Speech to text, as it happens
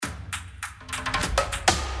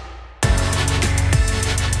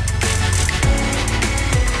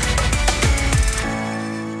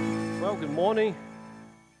morning.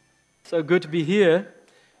 So good to be here.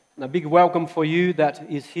 And a big welcome for you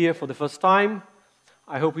that is here for the first time.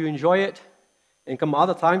 I hope you enjoy it. And come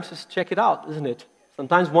other times, just check it out, isn't it?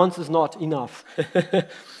 Sometimes once is not enough.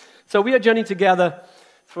 So we are journeying together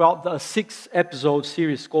throughout the 6-episode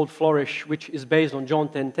series called Flourish, which is based on John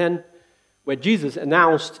 10:10, where Jesus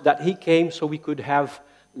announced that he came so we could have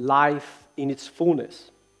life in its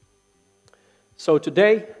fullness. So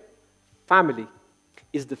today, family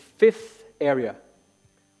is the 5th area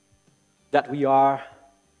that we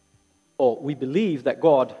believe that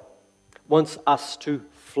God wants us to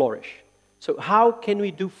flourish. So how can we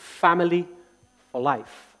do family for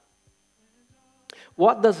life?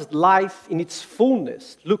 What does life in its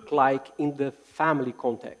fullness look like in the family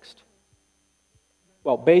context?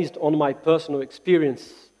 Well, based on my personal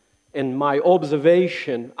experience and my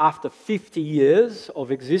observation after 50 years of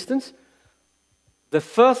existence, the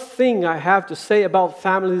first thing I have to say about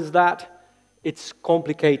family is that it's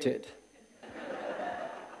complicated.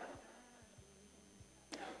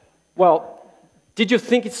 Well, did you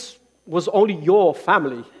think it was only your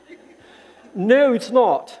family? No, it's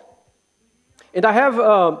not. And I have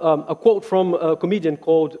a quote from a comedian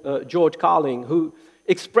called George Carlin, who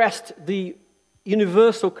expressed the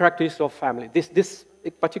universal characteristics of family, this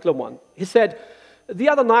particular one. He said, "The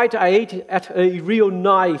other night I ate at a real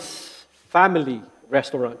nice family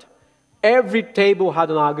restaurant. Every table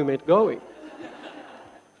had an argument going."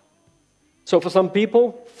 So for some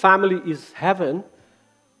people, family is heaven,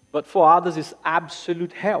 but for others it's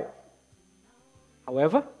absolute hell.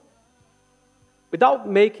 However, without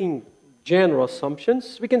making general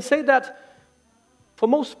assumptions, we can say that for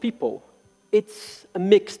most people, it's a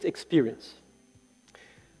mixed experience.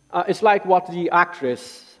 It's like what the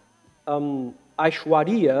actress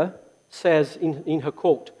Aishwarya says in her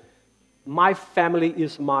quote, "My family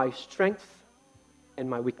is my strength and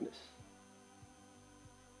my weakness."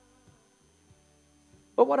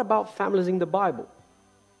 But what about families in the Bible?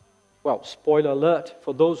 Well, spoiler alert,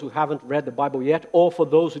 for those who haven't read the Bible yet, or for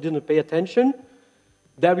those who didn't pay attention,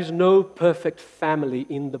 there is no perfect family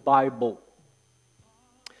in the Bible.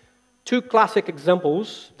 2 classic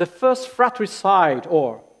examples. The first fratricide,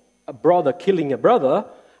 or a brother killing a brother,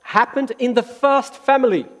 happened in the first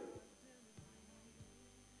family.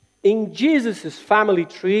 In Jesus' family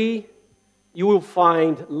tree, you will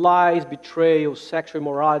find lies, betrayal, sexual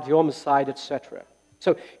immorality, homicide, etc.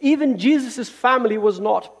 So even Jesus' family was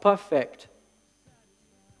not perfect.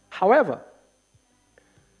 However,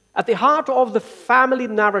 at the heart of the family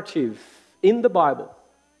narrative in the Bible,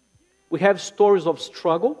 we have stories of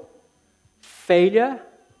struggle, failure,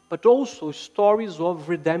 but also stories of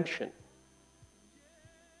redemption.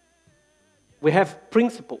 We have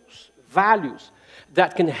principles, values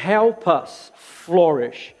that can help us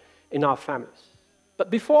flourish in our families. But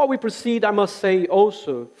before we proceed, I must say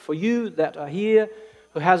also, for you that are here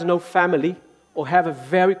who has no family or have a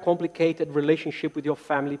very complicated relationship with your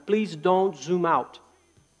family, please don't zoom out.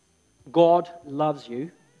 God loves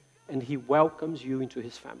you and He welcomes you into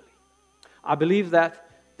His family. I believe that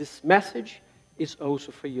this message is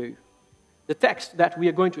also for you. The text that we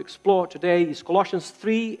are going to explore today is Colossians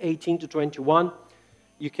 3:18-21.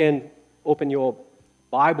 You can open your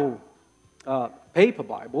Bible, paper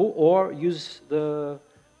Bible, or use the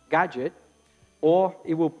gadget, or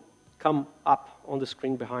it will come up on the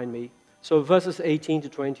screen behind me. So verses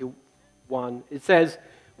 18-21, it says,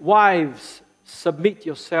 "Wives, submit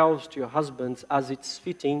yourselves to your husbands as it's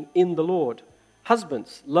fitting in the Lord.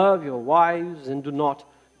 Husbands, love your wives and do not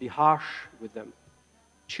be harsh with them.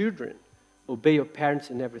 Children, obey your parents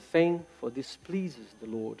in everything, for this pleases the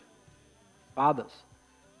Lord. Fathers,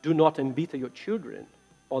 do not embitter your children,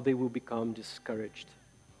 or they will become discouraged."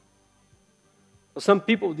 For some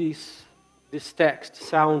people, this text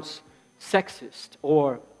sounds sexist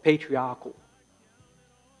or patriarchal.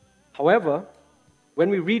 However,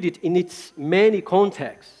 when we read it in its many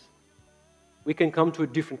contexts, we can come to a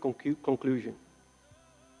different conclusion.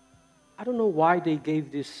 I don't know why they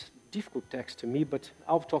gave this difficult text to me, but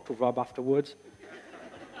I'll talk to Rob afterwards.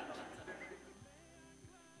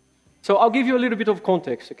 So I'll give you a little bit of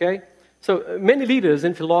context, okay? So many leaders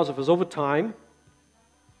and philosophers over time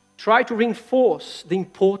try to reinforce the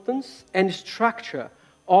importance and structure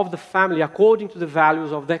of the family according to the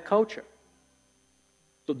values of their culture.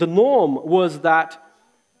 So the norm was that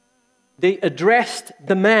they addressed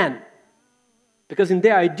the man, because in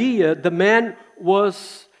their idea, the man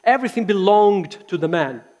everything belonged to the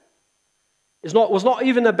man. It was not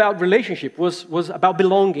even about relationship, was about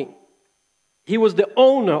belonging. He was the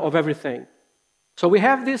owner of everything. So we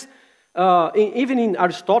have this, even in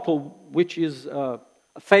Aristotle, which is a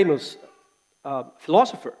famous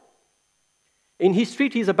philosopher, in his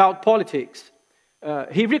treatise about politics,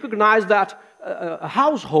 he recognized that a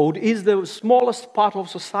household is the smallest part of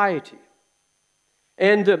society.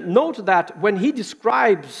 And note that when he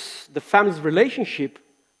describes the family's relationship,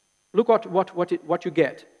 look at what you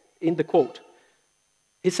get in the quote.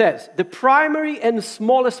 He says, the primary and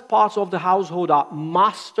smallest parts of the household are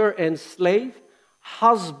master and slave,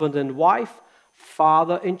 husband and wife,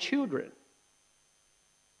 father and children.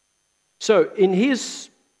 So in his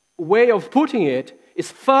way of putting it,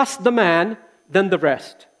 is first the man, then the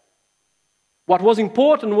rest. What was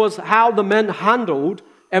important was how the man handled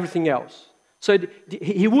everything else. So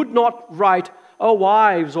he would not write, oh,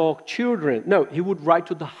 wives or children. No, he would write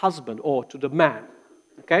to the husband or to the man.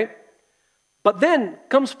 Okay? But then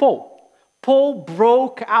comes Paul. Paul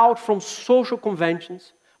broke out from social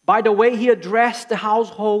conventions by the way he addressed the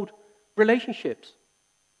household relationships.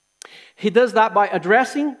 He does that by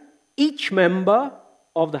addressing each member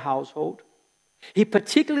of the household. He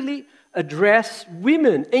particularly addressed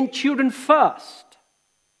women and children first.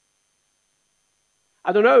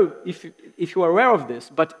 I don't know if you are aware of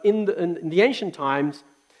this, but in the ancient times,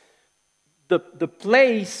 the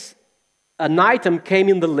place an item came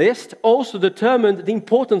in the list also determined the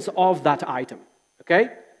importance of that item. Okay?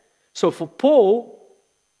 So for Paul,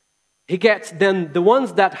 he gets then the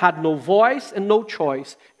ones that had no voice and no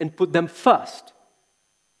choice and put them first.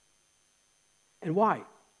 And why?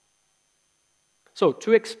 So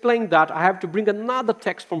to explain that, I have to bring another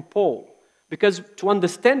text from Paul. Because to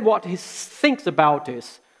understand what he thinks about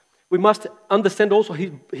this, we must understand also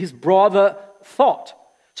his broader thought.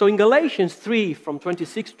 So in Galatians 3, from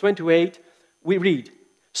 26 to 28, we read,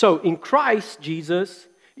 so in Christ Jesus,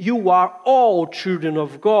 you are all children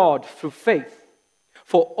of God through faith.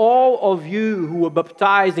 For all of you who were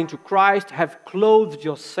baptized into Christ have clothed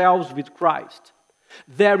yourselves with Christ.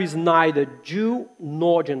 There is neither Jew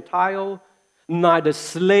nor Gentile, neither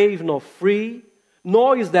slave nor free,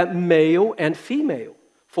 nor is there male and female,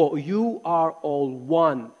 for you are all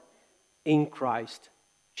one in Christ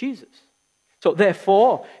Jesus. So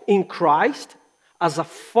therefore, in Christ, as a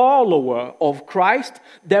follower of Christ,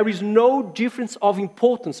 there is no difference of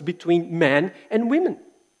importance between men and women.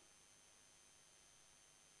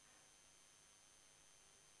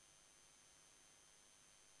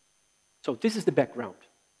 So this is the background.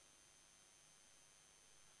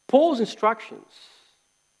 Paul's instructions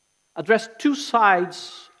address two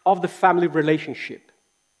sides of the family relationship.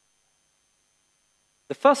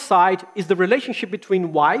 The first side is the relationship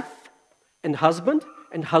between wife and husband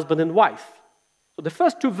and wife. So the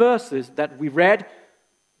first two verses that we read,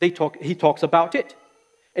 he talks about it.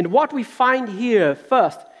 And what we find here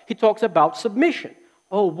first, he talks about submission.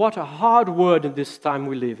 Oh, what a hard word in this time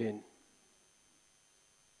we live in.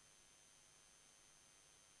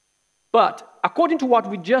 But according to what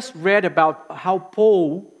we just read about how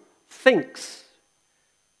Paul thinks,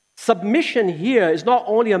 submission here is not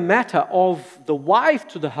only a matter of the wife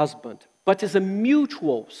to the husband, but is a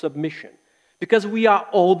mutual submission, because we are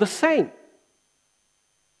all the same.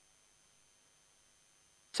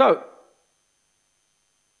 So,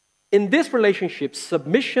 in this relationship,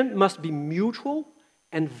 submission must be mutual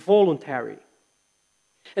and voluntary.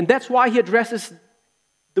 And that's why he addresses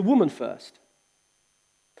the woman first.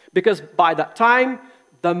 Because by that time,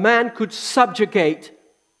 the man could subjugate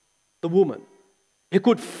the woman. He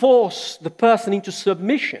could force the person into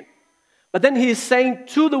submission. But then he is saying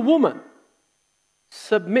to the woman,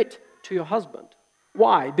 submit to your husband.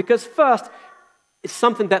 Why? Because first, it's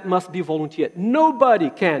something that must be volunteered. Nobody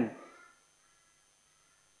can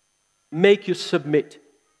make you submit.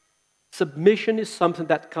 Submission is something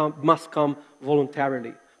that must come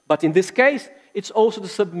voluntarily. But in this case, it's also the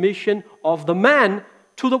submission of the man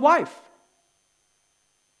to the wife.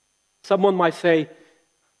 Someone might say,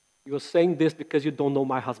 you're saying this because you don't know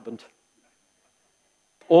my husband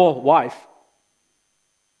or wife.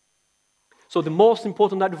 So the most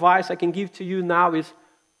important advice I can give to you now is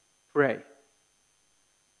pray.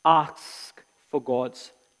 Ask for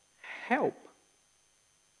God's help.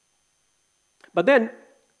 But then,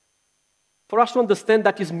 for us to understand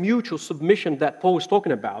that is mutual submission that Paul is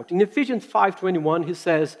talking about, in Ephesians 5:21, he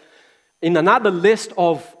says, in another list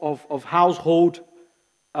of household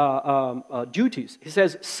duties, he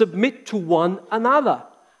says, submit to one another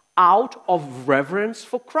out of reverence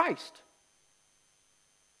for Christ.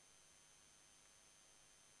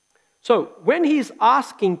 So, when he's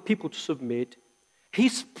asking people to submit,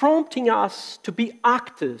 he's prompting us to be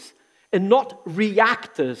actors and not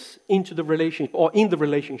reactors into the relationship or in the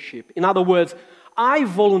relationship. In other words, I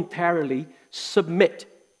voluntarily submit.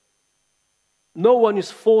 No one is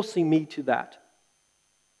forcing me to that.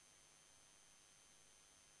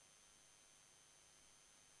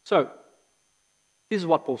 So, this is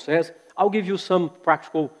what Paul says. I'll give you some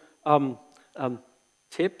practical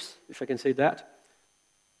tips, if I can say that.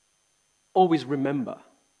 Always remember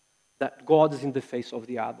that God is in the face of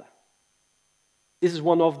the other. This is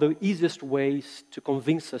one of the easiest ways to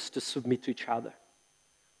convince us to submit to each other.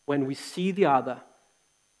 When we see the other,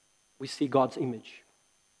 we see God's image.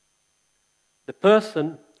 The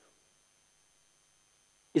person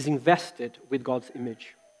is invested with God's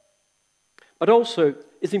image. But also,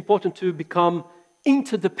 it's important to become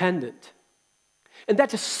interdependent. And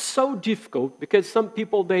that is so difficult because some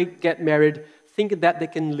people, they get married thinking that they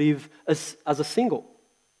can live as a single.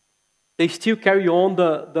 They still carry on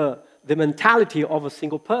the mentality of a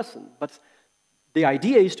single person. But the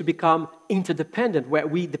idea is to become interdependent, where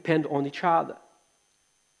we depend on each other.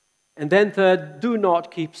 And then third, do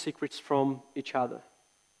not keep secrets from each other.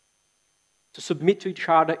 To submit to each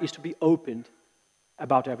other is to be open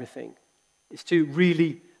about everything. It's to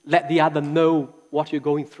really let the other know what you're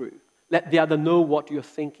going through. Let the other know what you're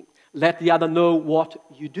thinking. Let the other know what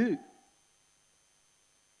you do.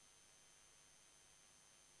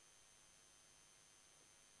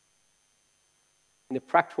 In a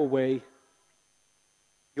practical way,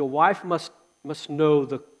 your wife must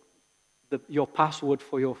know your password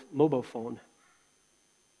for your mobile phone.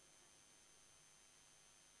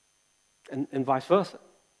 And vice versa.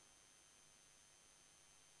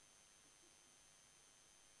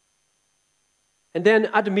 And then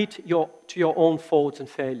admit to your own faults and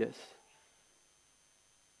failures.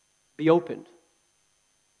 Be open.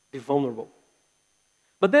 Be vulnerable.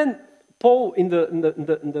 But then Paul, in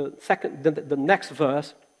the next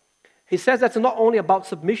verse, he says that's not only about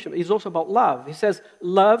submission, it's also about love. He says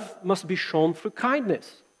love must be shown through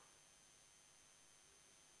kindness.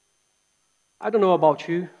 I don't know about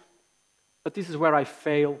you, but this is where I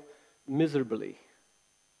fail miserably.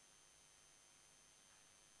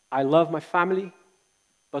 I love my family,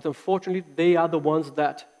 but unfortunately, they are the ones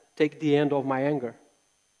that take the end of my anger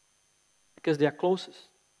because they are closest.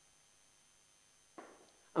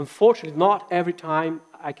 Unfortunately, not every time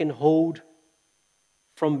I can hold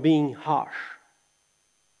from being harsh.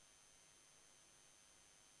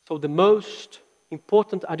 So the most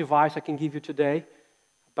important advice I can give you today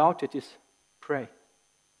about it is pray.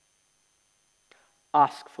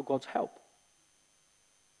 Ask for God's help.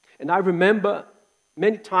 And I remember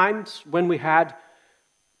many times when we had,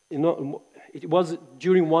 it was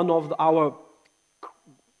during one of our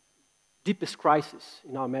deepest crises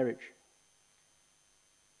in our marriage.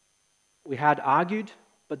 We had argued,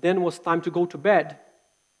 but then it was time to go to bed.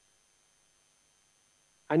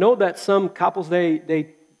 I know that some couples,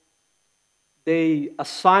 they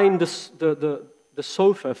assign the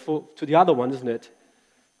sofa to the other one, isn't it?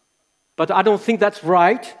 But I don't think that's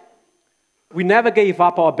right. We never gave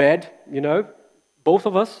up our bed, both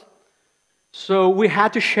of us. So we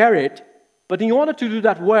had to share it. But in order to do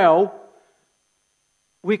that well,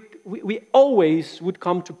 we always would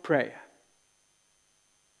come to prayer.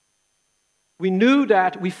 We knew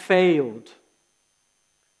that we failed,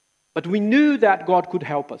 but we knew that God could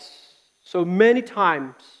help us. So many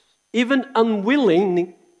times, even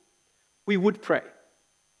unwilling, we would pray.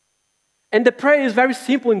 And the prayer is very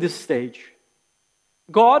simple in this stage.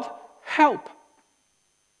 God, help.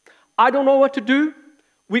 I don't know what to do.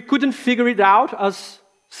 We couldn't figure it out as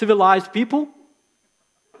civilized people.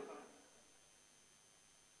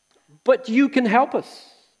 But you can help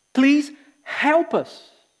us. Please help us.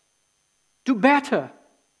 Do better.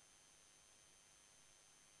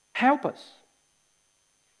 Help us.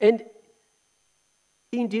 And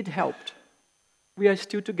he indeed helped. We are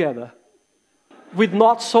still together with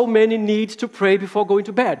not so many needs to pray before going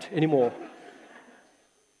to bed anymore.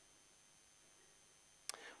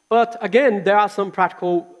 But again, there are some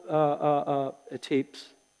practical tips.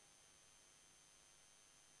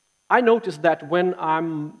 I noticed that when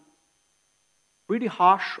I'm really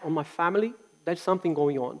harsh on my family, there's something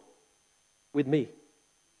going on with me.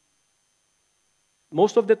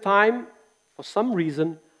 Most of the time, for some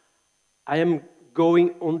reason, I am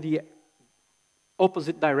going on the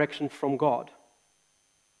opposite direction from God.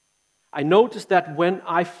 I noticed that when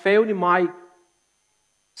I failed in my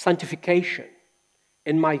sanctification,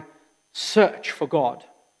 in my search for God,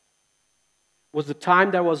 was the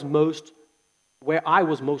time that was where I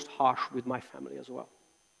was most harsh with my family as well.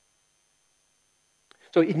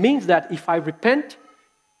 So it means that if I repent,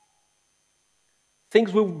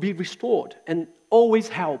 things will be restored and always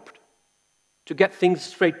helped to get things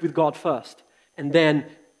straight with God first and then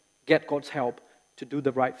get God's help to do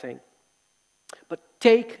the right thing. But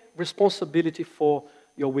take responsibility for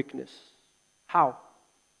your weakness. How?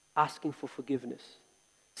 Asking for forgiveness.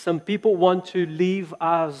 Some people want to live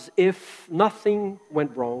as if nothing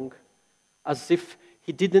went wrong, as if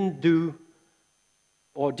he didn't do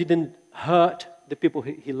or didn't hurt the people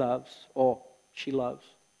he loves or she loves.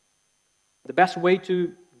 The best way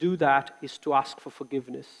to do that is to ask for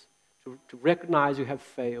forgiveness, to recognize you have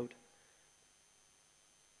failed,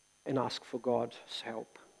 and ask for God's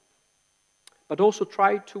help. But also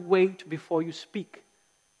try to wait before you speak,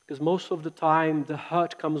 because most of the time the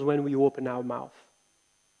hurt comes when we open our mouth.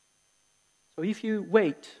 So if you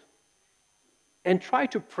wait and try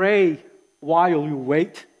to pray while you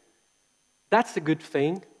wait, that's a good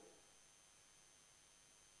thing.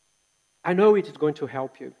 I know it is going to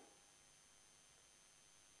help you.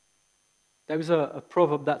 There is a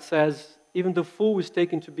proverb that says, even the fool is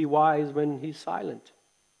taken to be wise when he's silent.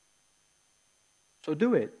 So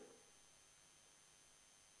do it.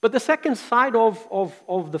 But the second side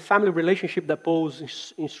of the family relationship that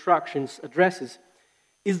Paul's instructions addresses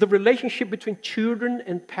is the relationship between children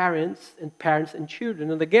and parents and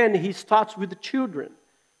children. And again, he starts with the children.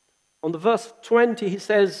 On the verse 20, he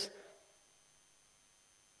says,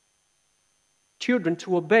 children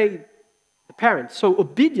to obey the parents. So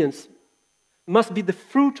obedience must be the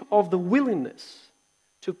fruit of the willingness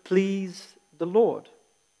to please the Lord.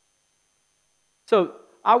 So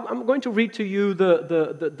I'm going to read to you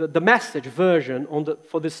the message version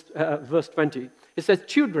for this verse 20. It says,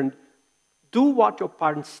 children, do what your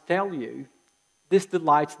parents tell you. This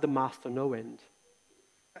delights the master no end.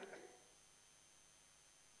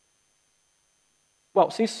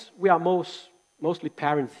 Well, since we are mostly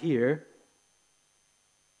parents here,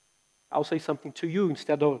 I'll say something to you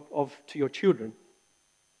instead of to your children.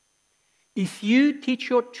 If you teach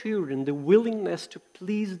your children the willingness to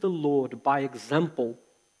please the Lord by example,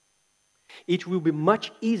 it will be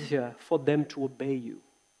much easier for them to obey you.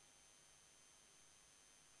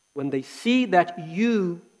 When they see that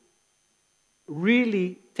you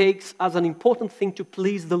really takes as an important thing to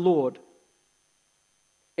please the Lord,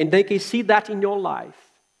 and they can see that in your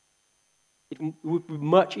life, it will be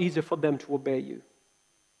much easier for them to obey you.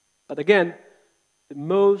 But again, the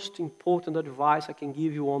most important advice I can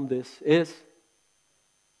give you on this is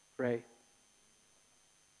pray.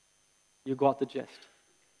 You got the gist.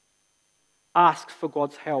 Ask for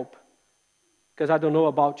God's help. Because I don't know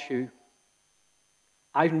about you,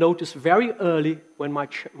 I've noticed very early when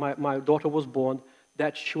my daughter was born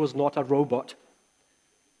that she was not a robot.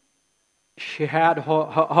 She had her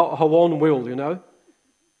own will, you know.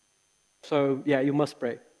 So, yeah, you must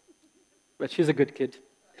pray. But she's a good kid.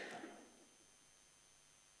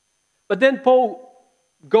 But then Paul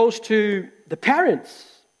goes to the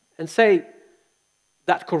parents and say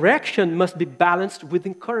that correction must be balanced with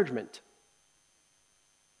encouragement.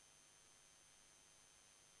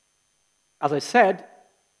 As I said,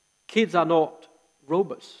 kids are not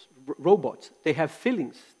robots. They have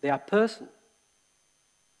feelings. They are persons.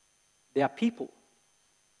 They are people.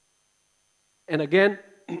 And again,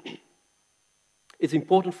 it's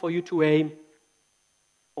important for you to aim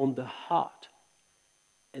on the heart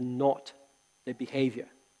and not the behavior.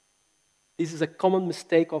 This is a common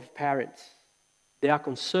mistake of parents. They are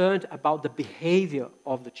concerned about the behavior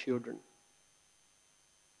of the children.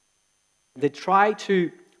 They try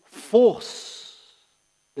to force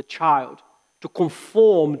the child to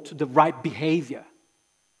conform to the right behavior.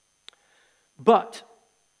 But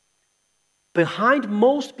behind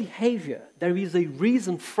most behavior, there is a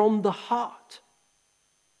reason from the heart.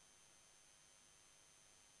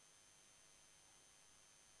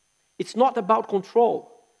 It's not about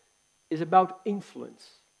control. It's about influence.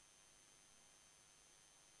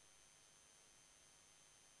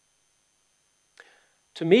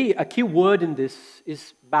 To me, a key word in this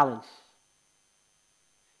is balance.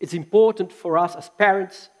 It's important for us as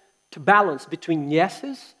parents to balance between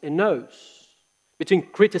yeses and nos, between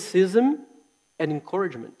criticism and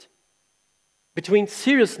encouragement, between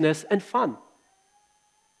seriousness and fun.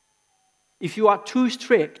 If you are too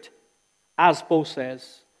strict, as Paul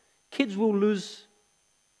says, kids will lose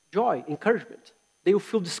joy, encouragement. They will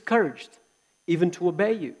feel discouraged even to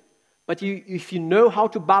obey you. But if you know how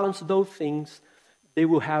to balance those things, they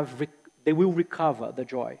will recover the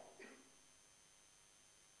joy.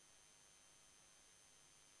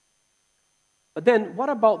 But then, what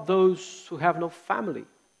about those who have no family?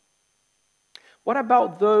 What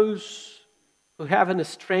about those who have an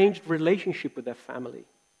estranged relationship with their family?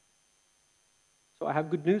 So I have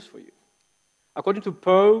good news for you. According to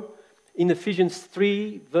Paul, in Ephesians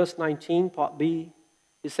 3, verse 19, part B,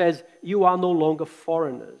 it says, "You are no longer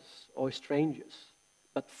foreigners or strangers,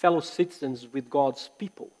 but fellow citizens with God's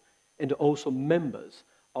people and also members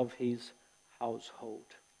of His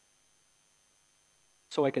household."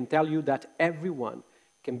 So I can tell you that everyone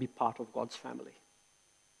can be part of God's family.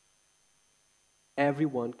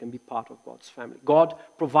 Everyone can be part of God's family. God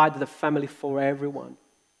provided a family for everyone.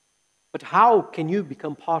 But how can you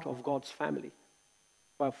become part of God's family?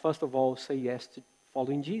 Well, first of all, say yes to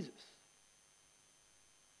following Jesus.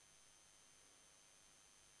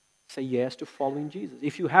 Say yes to following Jesus.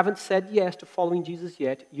 If you haven't said yes to following Jesus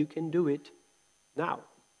yet, you can do it now.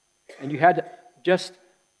 And you had just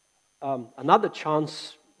another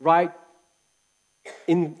chance right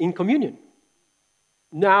in communion.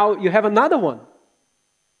 Now you have another one.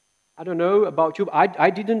 I don't know about you.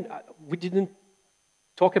 We didn't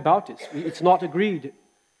talk about it. It's not agreed.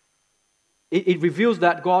 It reveals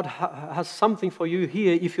that God has something for you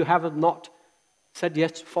here if you have not said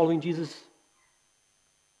yes to following Jesus.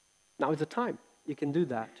 Now is the time. You can do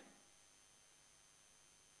that.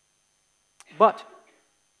 But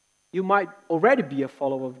you might already be a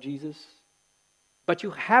follower of Jesus, but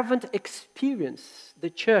you haven't experienced the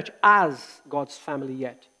church as God's family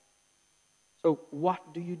yet. So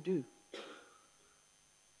what do you do?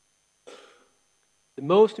 The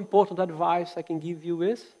most important advice I can give you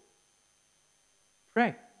is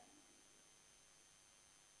pray.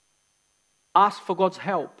 Ask for God's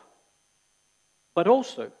help, but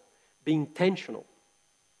also be intentional.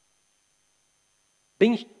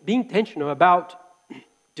 Be intentional about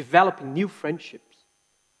developing new friendships.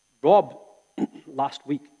 Rob, last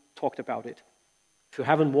week, talked about it. If you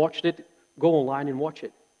haven't watched it, go online and watch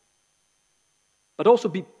it. But also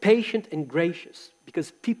be patient and gracious,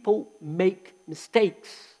 because people make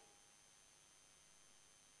mistakes.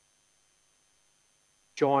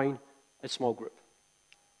 Join a small group.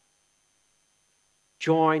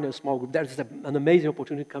 Join a small group. There's an amazing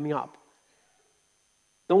opportunity coming up.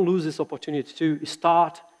 Don't lose this opportunity to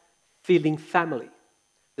start feeling family.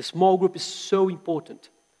 The small group is so important.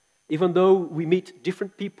 Even though we meet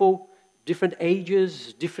different people, different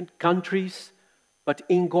ages, different countries, but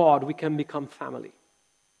in God we can become family.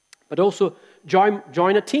 But also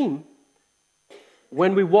join a team.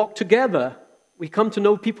 When we walk together, we come to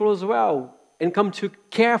know people as well and come to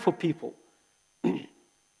care for people. And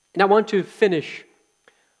I want to finish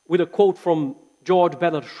with a quote from George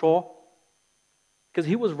Bernard Shaw, because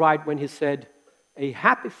he was right when he said, "A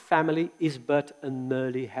happy family is but an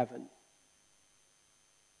early heaven."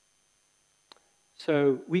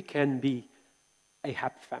 So we can be a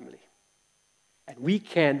happy family. And we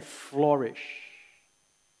can flourish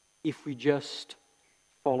if we just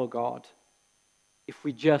follow God. If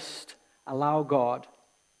we just allow God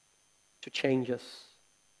to change us.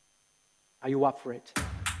 Are you up for it?